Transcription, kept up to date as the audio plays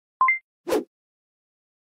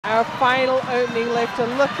Our final opening lift,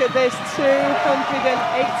 and look at this,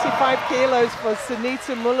 285 kilos for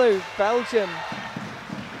Sonita Muluh, Belgium.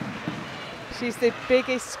 She's the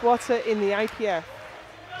biggest squatter in the IPF.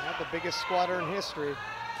 Not the biggest squatter in history.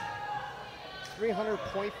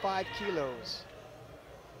 300.5 kilos.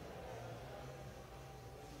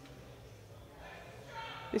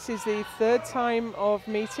 This is the third time of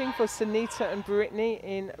meeting for Sonita and Brittany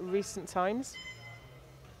in recent times.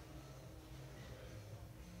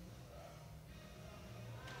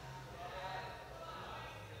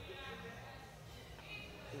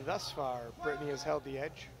 Thus far, Brittany has held the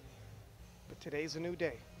edge, but today's a new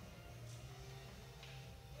day.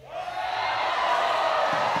 And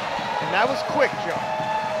that was quick, Joe.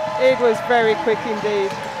 It was very quick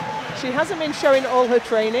indeed. She hasn't been showing all her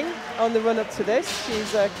training on the run up to this.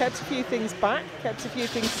 She's kept a few things back, kept a few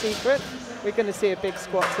things secret. We're going to see a big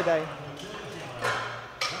squat today.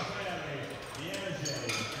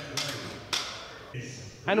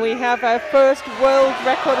 And we have our first world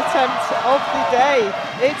record attempt of the day.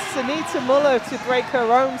 It's Sonita Muluh to break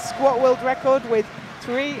her own squat world record with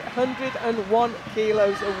 301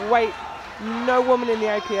 kilos of weight. No woman in the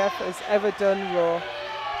IPF has ever done raw.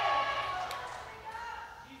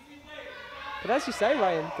 But as you say,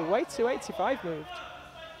 Ryan, the weight 285 moved.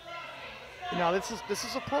 Now this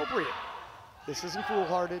is appropriate. This isn't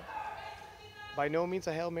foolhardy. By no means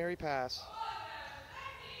a Hail Mary pass.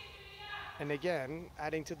 And again,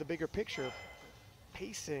 adding to the bigger picture,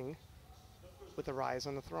 pacing with the rise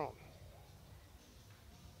on the throne.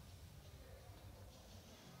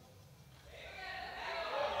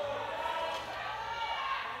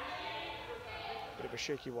 Bit of a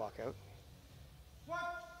shaky walkout. Wow.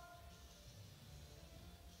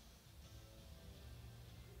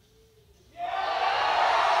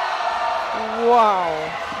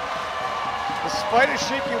 Despite a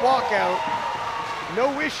shaky walkout,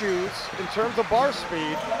 no issues in terms of bar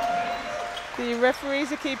speed. The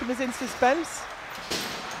referees are keeping us in suspense.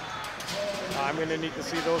 I'm gonna need to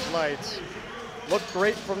see those lights. Looked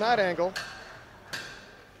great from that angle.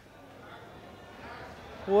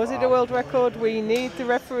 Was it a world record? We need the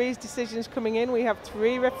referees' decisions coming in. We have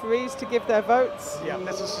 3 referees to give their votes. Yeah,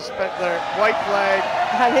 this is suspend the white flag.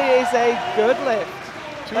 And it is a good lift.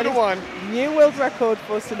 2 to 1. New world record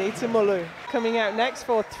for Sonita Muluh. Coming out next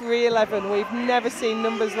for 311. We've never seen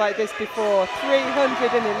numbers like this before.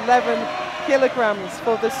 311 kilograms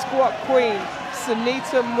for the squat queen,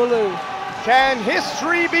 Sonita Muluh. Can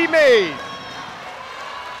history be made?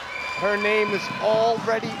 Her name is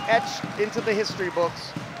already etched into the history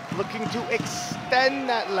books, looking to extend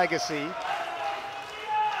that legacy.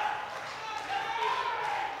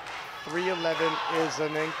 311 is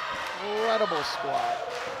an incredible squat.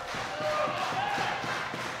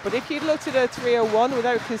 But if you'd looked at her 301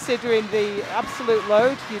 without considering the absolute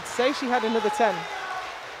load, you'd say she had another 10.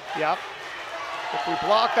 Yep. If we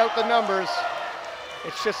blocked out the numbers,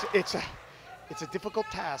 it's a difficult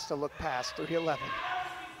task to look past 311.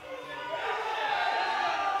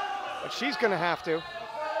 But she's gonna have to.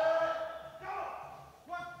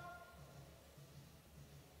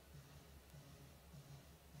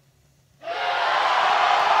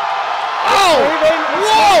 Oh!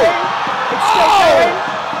 Whoa! It's still going.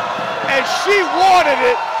 And she wanted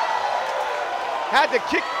it. Had to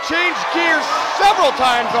change gears several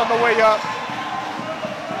times on the way up.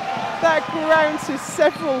 That ground to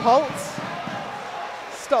several halts.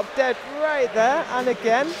 Stopped dead right there, and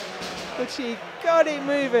again, but she got it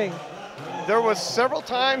moving. There was several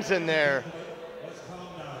times in there.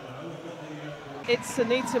 It's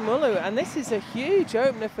Sonita Muluh, and this is a huge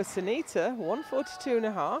opener for Sonita,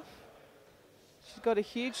 142.5. She's got a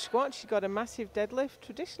huge squat, she's got a massive deadlift.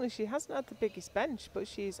 Traditionally, she hasn't had the biggest bench, but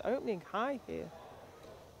she's opening high here.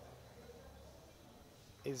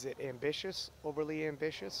 Is it ambitious, overly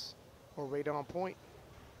ambitious, or right on point?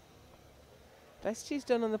 Best she's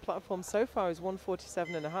done on the platform so far is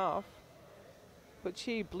 147.5. But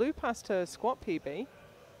she blew past her squat PB.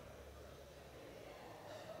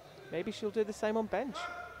 Maybe she'll do the same on bench.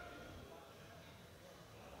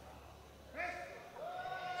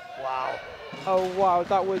 Wow. Oh wow,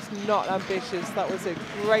 that was not ambitious. That was a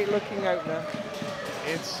great looking opener.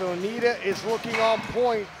 And Sonita is looking on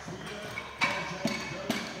point.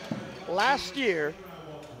 Last year,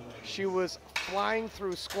 she was flying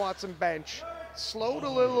through squats and bench, slowed a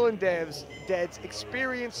little in deads,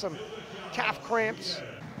 experienced some calf cramps.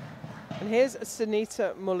 And here's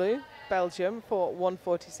Sonita Muluh, Belgium, for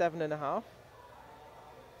 147.5.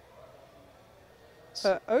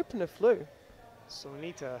 Her opener flew.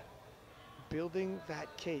 Sonita building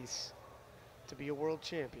that case to be a world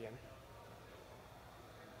champion.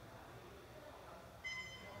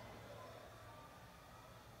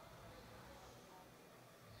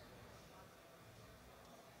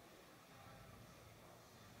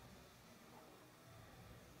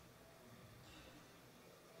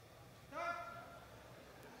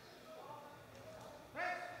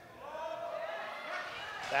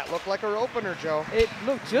 That looked like her opener, Joe. It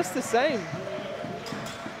looked just the same.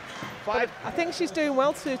 Five. But I think she's doing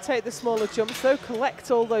well to take the smaller jumps, though, collect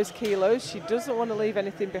all those kilos. She doesn't want to leave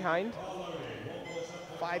anything behind.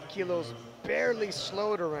 5 kilos barely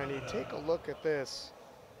slowed her any. Take a look at this.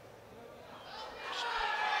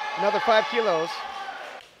 Another 5 kilos.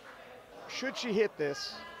 Should she hit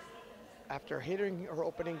this, after hitting her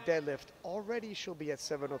opening deadlift, already she'll be at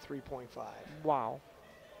 703.5. Wow.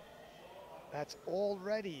 That's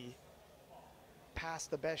already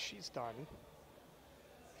past the best she's done.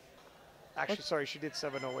 Actually, sorry, she did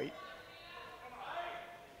 708.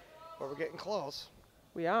 But we're getting close.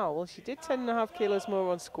 We are. Well, she did 10.5 kilos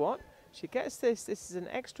more on squat. She gets this. This is an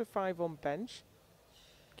extra 5 on bench,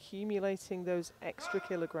 accumulating those extra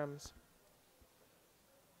kilograms.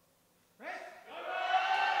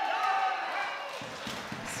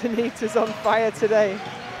 Sonita's on fire today.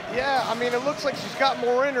 Yeah, I mean, it looks like she's got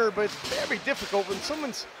more in her, but it's very difficult when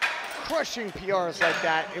someone's crushing PRs like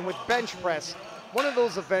that. And with bench press, one of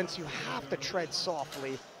those events you have to tread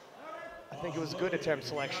softly. I think it was a good attempt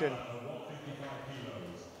selection.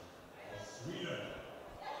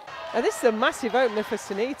 Now this is a massive opener for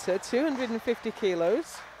Sonita, 250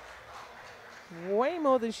 kilos. Way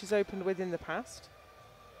more than she's opened with in the past.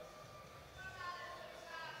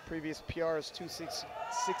 Previous PR is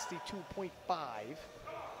 262.5.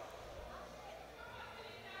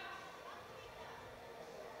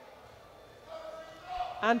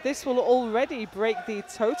 And this will already break the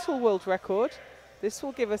total world record. This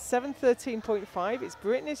will give us 713.5. It's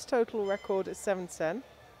Brittany's total record at 710.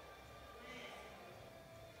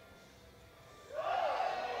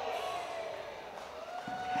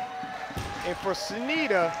 And for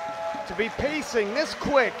Sonita to be pacing this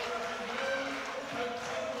quick.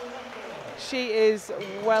 She is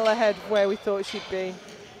well ahead of where we thought she'd be.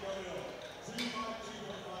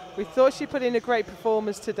 We thought she put in a great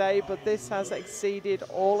performance today, but this has exceeded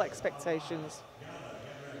all expectations.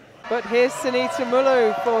 But here's Sonita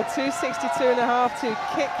Muluh for 262.5 to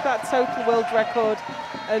kick that total world record,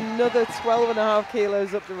 another 12.5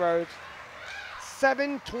 kilos up the road.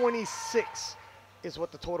 726 is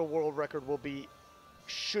what the total world record will be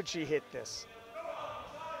should she hit this.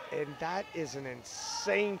 And that is an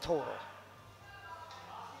insane total.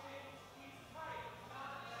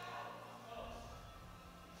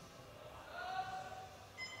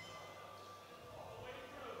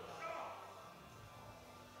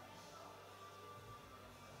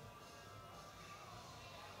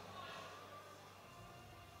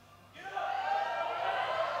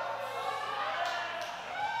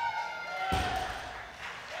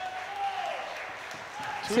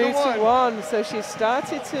 Two to one. So she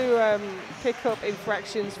started to pick up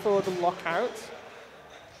infractions for the lockout.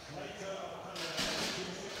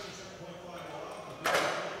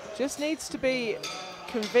 Just needs to be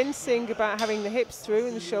convincing about having the hips through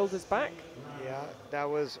and the shoulders back. Yeah, that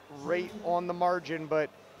was right on the margin, but.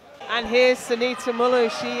 And here's Sonita Muluh.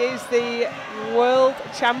 She is the world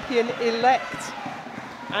champion elect.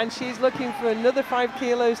 And she's looking for another 5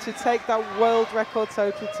 kilos to take that world record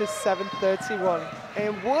total to 731.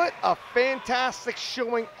 And what a fantastic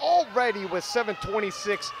showing already with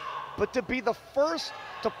 726, but to be the first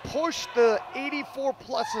to push the 84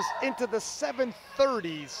 pluses into the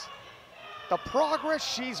 730s, the progress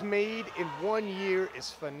she's made in 1 year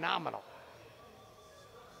is phenomenal.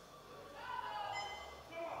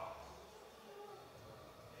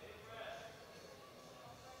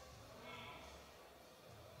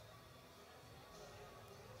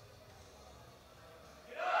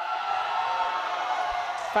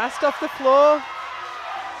 Fast off the floor.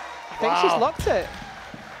 I think she's locked it.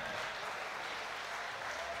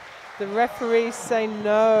 The referees say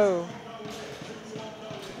no.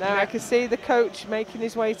 Now I can see the coach making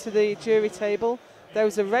his way to the jury table. There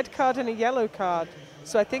was a red card and a yellow card.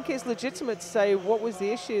 So I think it's legitimate to say what was the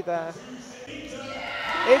issue there.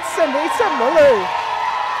 It's Sonita Muluh.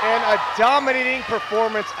 And a dominating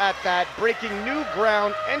performance at that, breaking new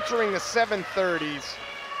ground, entering the 730s.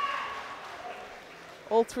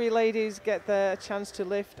 All three ladies get their chance to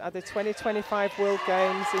lift at the 2025 World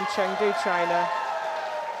Games in Chengdu, China.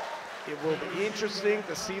 It will be interesting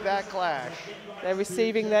to see that clash. They're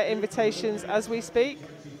receiving their invitations as we speak.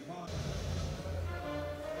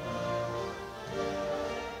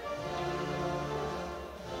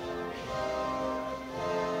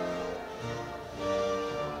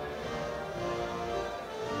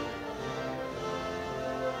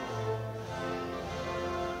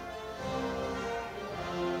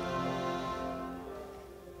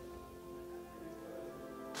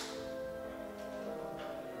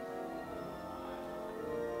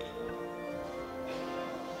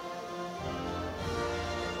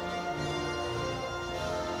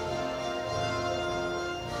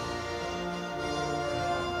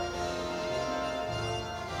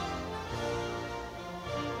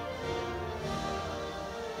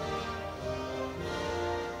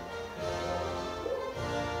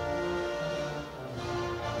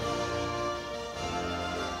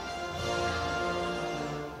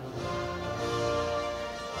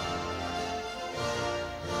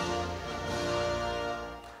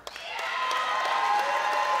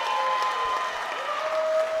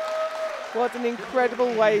 What an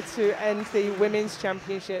incredible way to end the Women's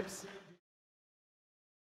Championships.